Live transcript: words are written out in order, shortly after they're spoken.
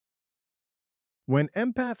When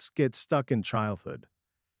empaths get stuck in childhood,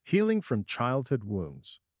 healing from childhood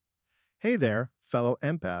wounds. Hey there, fellow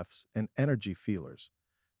empaths and energy feelers.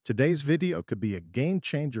 Today's video could be a game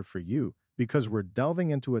changer for you because we're delving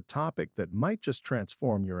into a topic that might just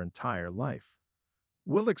transform your entire life.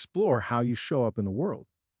 We'll explore how you show up in the world,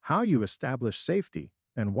 how you establish safety,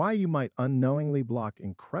 and why you might unknowingly block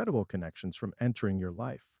incredible connections from entering your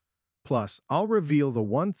life. Plus, I'll reveal the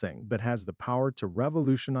one thing that has the power to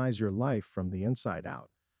revolutionize your life from the inside out.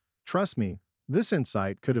 Trust me, this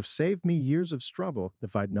insight could have saved me years of struggle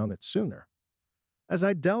if I'd known it sooner. As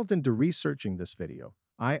I delved into researching this video,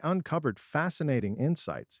 I uncovered fascinating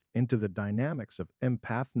insights into the dynamics of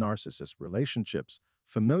empath-narcissist relationships,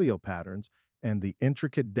 familial patterns, and the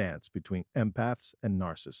intricate dance between empaths and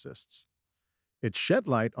narcissists. It shed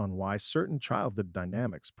light on why certain childhood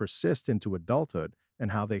dynamics persist into adulthood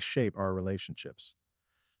and how they shape our relationships.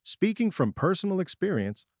 Speaking from personal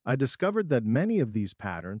experience, I discovered that many of these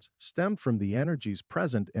patterns stem from the energies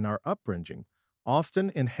present in our upbringing,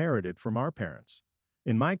 often inherited from our parents.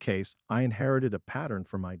 In my case, I inherited a pattern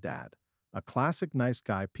from my dad, a classic nice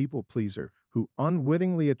guy people pleaser who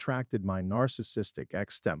unwittingly attracted my narcissistic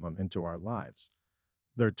ex-stepmom into our lives.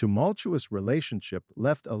 Their tumultuous relationship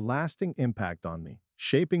left a lasting impact on me,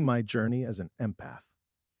 shaping my journey as an empath.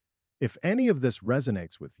 If any of this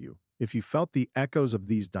resonates with you, if you felt the echoes of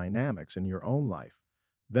these dynamics in your own life,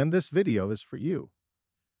 then this video is for you.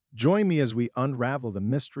 Join me as we unravel the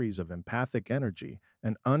mysteries of empathic energy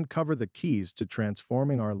and uncover the keys to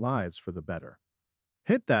transforming our lives for the better.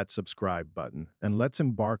 Hit that subscribe button and let's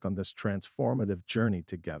embark on this transformative journey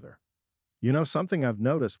together. You know, something I've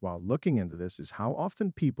noticed while looking into this is how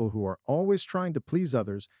often people who are always trying to please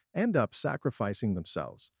others end up sacrificing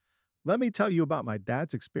themselves. Let me tell you about my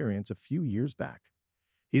dad's experience a few years back.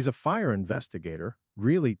 He's a fire investigator,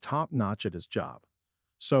 really top-notch at his job.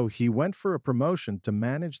 So he went for a promotion to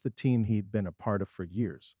manage the team he'd been a part of for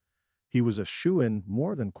years. He was a shoo-in,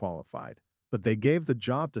 more than qualified, but they gave the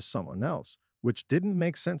job to someone else, which didn't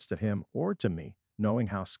make sense to him or to me, knowing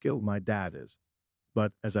how skilled my dad is.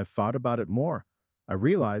 But as I thought about it more, I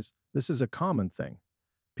realized this is a common thing.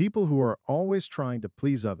 People who are always trying to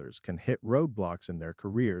please others can hit roadblocks in their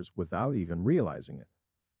careers without even realizing it.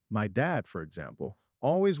 My dad, for example,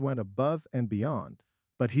 always went above and beyond,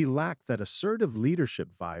 but he lacked that assertive leadership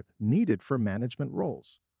vibe needed for management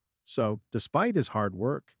roles. So, despite his hard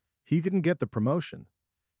work, he didn't get the promotion.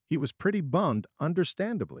 He was pretty bummed,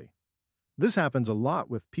 understandably. This happens a lot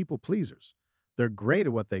with people pleasers. They're great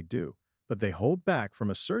at what they do, but they hold back from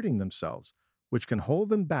asserting themselves, which can hold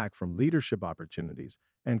them back from leadership opportunities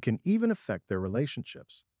and can even affect their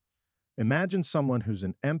relationships. Imagine someone who's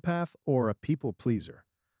an empath or a people pleaser.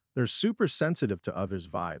 They're super sensitive to others'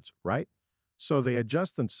 vibes, right? So they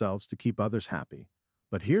adjust themselves to keep others happy.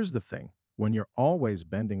 But here's the thing. When you're always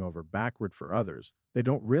bending over backward for others, they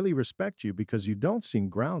don't really respect you because you don't seem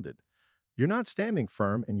grounded. You're not standing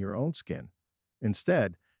firm in your own skin.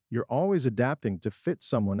 Instead, you're always adapting to fit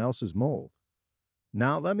someone else's mold.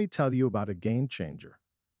 Now let me tell you about a game changer.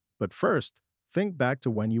 But first, think back to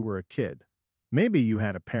when you were a kid. Maybe you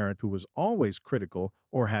had a parent who was always critical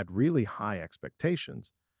or had really high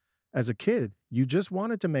expectations. As a kid, you just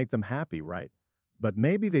wanted to make them happy, right? But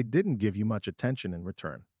maybe they didn't give you much attention in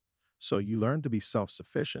return. So you learned to be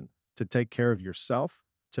self-sufficient, to take care of yourself,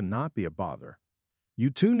 to not be a bother. You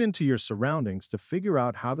tuned into your surroundings to figure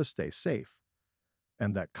out how to stay safe.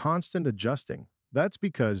 And that constant adjusting, that's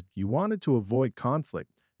because you wanted to avoid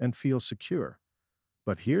conflict and feel secure.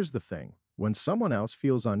 But here's the thing. When someone else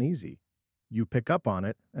feels uneasy, you pick up on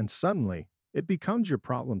it and suddenly it becomes your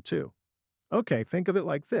problem too. Okay, think of it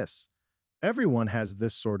like this. Everyone has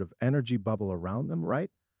this sort of energy bubble around them, right?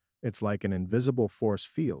 It's like an invisible force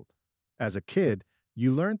field. As a kid,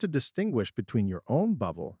 you learn to distinguish between your own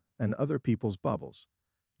bubble and other people's bubbles.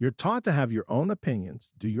 You're taught to have your own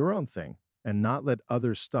opinions, do your own thing, and not let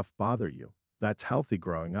others' stuff bother you. That's healthy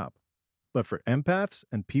growing up. But for empaths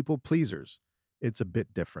and people pleasers, it's a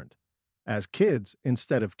bit different. As kids,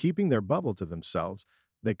 instead of keeping their bubble to themselves,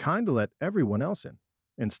 they kind of let everyone else in.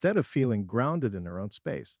 Instead of feeling grounded in their own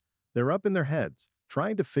space, they're up in their heads,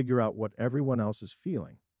 trying to figure out what everyone else is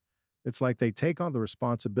feeling. It's like they take on the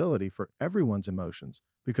responsibility for everyone's emotions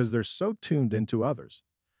because they're so tuned into others.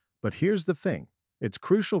 But here's the thing. It's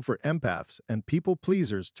crucial for empaths and people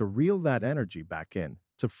pleasers to reel that energy back in,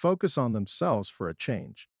 to focus on themselves for a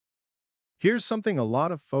change. Here's something a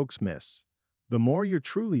lot of folks miss. The more you're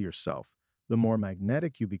truly yourself, the more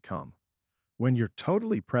magnetic you become. When you're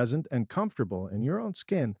totally present and comfortable in your own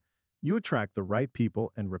skin, you attract the right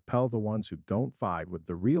people and repel the ones who don't vibe with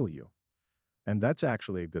the real you. And that's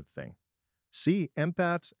actually a good thing. See,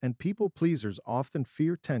 empaths and people pleasers often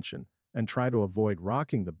fear tension and try to avoid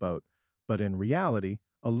rocking the boat, but in reality,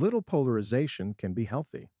 a little polarization can be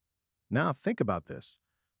healthy. Now, think about this.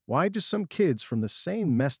 Why do some kids from the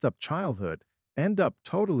same messed up childhood end up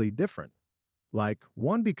totally different? Like,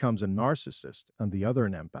 one becomes a narcissist and the other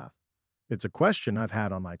an empath. It's a question I've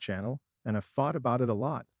had on my channel, and I've thought about it a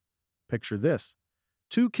lot. Picture this: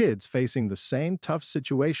 two kids facing the same tough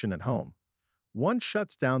situation at home. One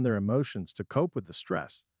shuts down their emotions to cope with the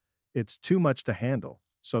stress. It's too much to handle,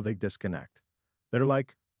 so they disconnect. They're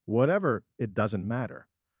like, whatever, it doesn't matter.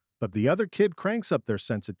 But the other kid cranks up their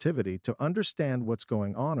sensitivity to understand what's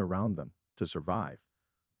going on around them to survive.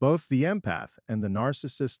 Both the empath and the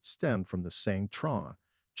narcissist stem from the same trauma,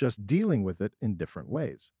 just dealing with it in different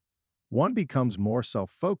ways. One becomes more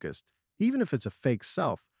self-focused, even if it's a fake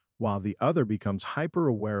self, while the other becomes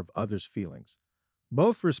hyper-aware of others' feelings.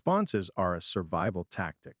 Both responses are a survival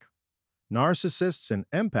tactic. Narcissists and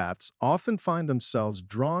empaths often find themselves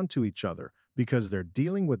drawn to each other because they're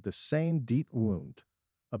dealing with the same deep wound: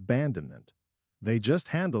 abandonment. They just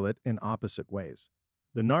handle it in opposite ways.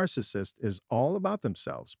 The narcissist is all about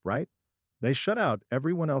themselves, right? They shut out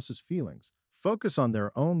everyone else's feelings, focus on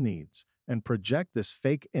their own needs, and project this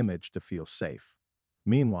fake image to feel safe.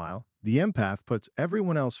 Meanwhile, the empath puts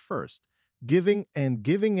everyone else first, giving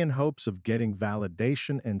in hopes of getting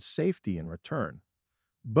validation and safety in return.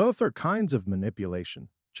 Both are kinds of manipulation,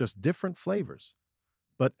 just different flavors.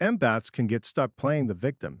 But empaths can get stuck playing the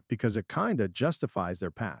victim because it kinda justifies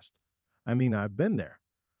their past. I mean, I've been there.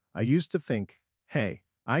 I used to think, hey,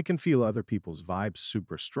 I can feel other people's vibes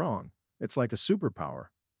super strong. It's like a superpower.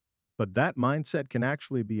 But that mindset can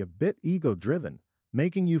actually be a bit ego-driven,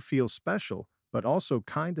 making you feel special, but also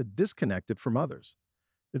kinda disconnected from others.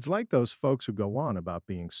 It's like those folks who go on about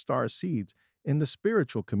being star seeds in the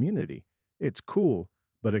spiritual community. It's cool,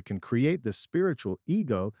 but it can create this spiritual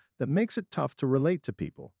ego that makes it tough to relate to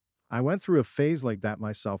people. I went through a phase like that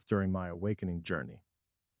myself during my awakening journey.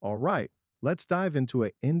 All right, let's dive into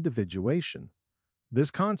individuation. This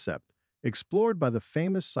concept, explored by the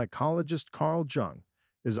famous psychologist Carl Jung,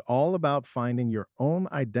 is all about finding your own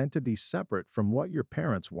identity separate from what your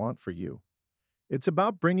parents want for you. It's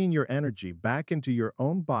about bringing your energy back into your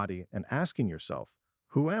own body and asking yourself,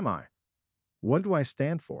 who am I? What do I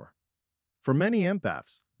stand for? For many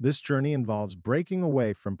empaths, this journey involves breaking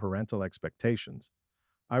away from parental expectations.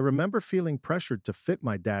 I remember feeling pressured to fit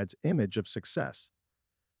my dad's image of success.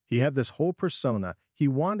 He had this whole persona he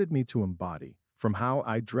wanted me to embody, from how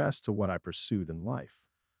I dressed to what I pursued in life.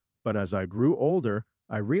 But as I grew older,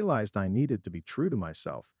 I realized I needed to be true to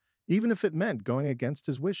myself, even if it meant going against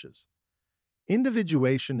his wishes.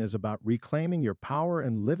 Individuation is about reclaiming your power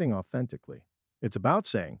and living authentically. It's about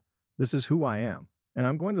saying, this is who I am, and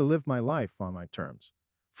I'm going to live my life on my terms.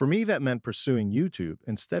 For me, that meant pursuing YouTube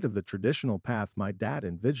instead of the traditional path my dad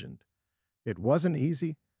envisioned. It wasn't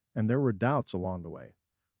easy, and there were doubts along the way,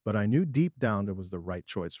 but I knew deep down it was the right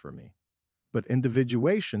choice for me. But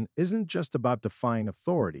individuation isn't just about defying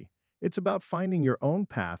authority. It's about finding your own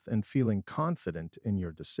path and feeling confident in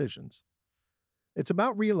your decisions. It's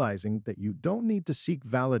about realizing that you don't need to seek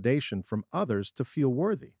validation from others to feel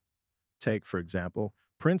worthy. Take, for example,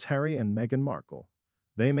 Prince Harry and Meghan Markle.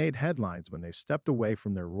 They made headlines when they stepped away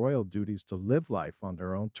from their royal duties to live life on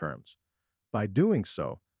their own terms. By doing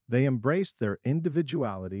so, they embraced their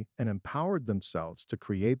individuality and empowered themselves to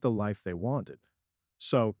create the life they wanted.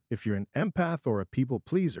 So, if you're an empath or a people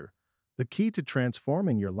pleaser, the key to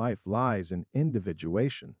transforming your life lies in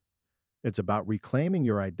individuation. It's about reclaiming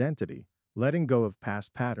your identity, letting go of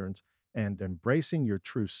past patterns, and embracing your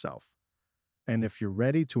true self. And if you're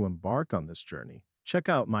ready to embark on this journey, check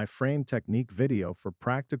out my frame technique video for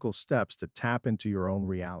practical steps to tap into your own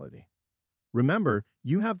reality. Remember,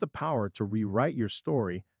 you have the power to rewrite your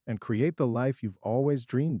story and create the life you've always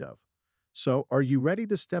dreamed of. So, are you ready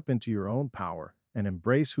to step into your own power and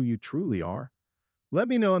embrace who you truly are? Let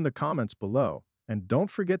me know in the comments below, and don't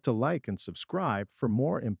forget to like and subscribe for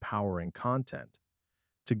more empowering content.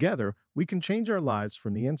 Together, we can change our lives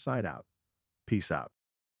from the inside out. Peace out.